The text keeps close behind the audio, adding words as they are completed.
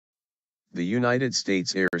The United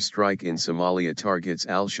States airstrike in Somalia targets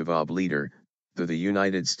al-Shabaab leader. The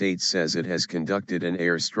United States says it has conducted an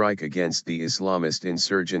airstrike against the Islamist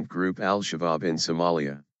insurgent group al-Shabaab in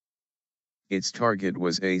Somalia. Its target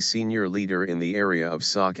was a senior leader in the area of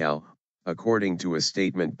Saakow, according to a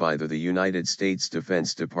statement by the United States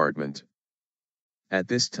Defense Department. At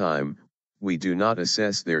this time, we do not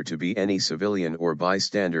assess there to be any civilian or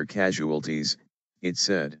bystander casualties, it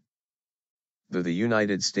said. The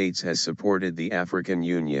United States has supported the African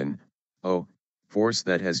Union, force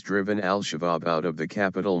that has driven al-Shabaab out of the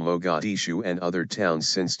capital Mogadishu and other towns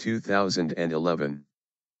since 2011.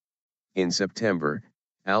 In September,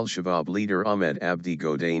 al-Shabaab leader Ahmed Abdi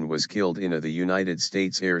Godane was killed in a United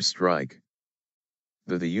States airstrike.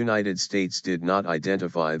 The United States did not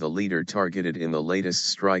identify the leader targeted in the latest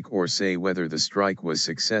strike or say whether the strike was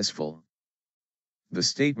successful. The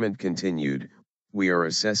statement continued, "We are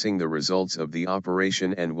assessing the results of the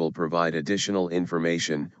operation and will provide additional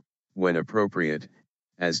information, when appropriate,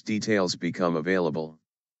 as details become available."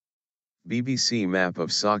 BBC map of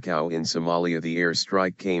Saakow in Somalia. The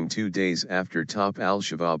airstrike came 2 days after top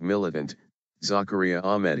al-Shabaab militant, Zakaria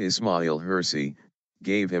Ahmed Ismail Hirsi,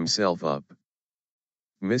 gave himself up.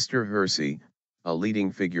 Mr. Hirsi, a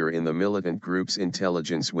leading figure in the militant group's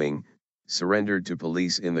intelligence wing, surrendered to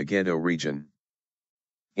police in the ghetto region.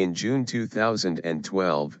 In June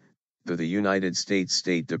 2012, the United States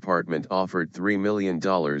State Department offered $3 million,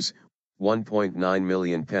 £1.9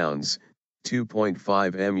 million,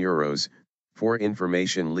 2.5 M euros, for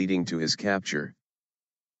information leading to his capture.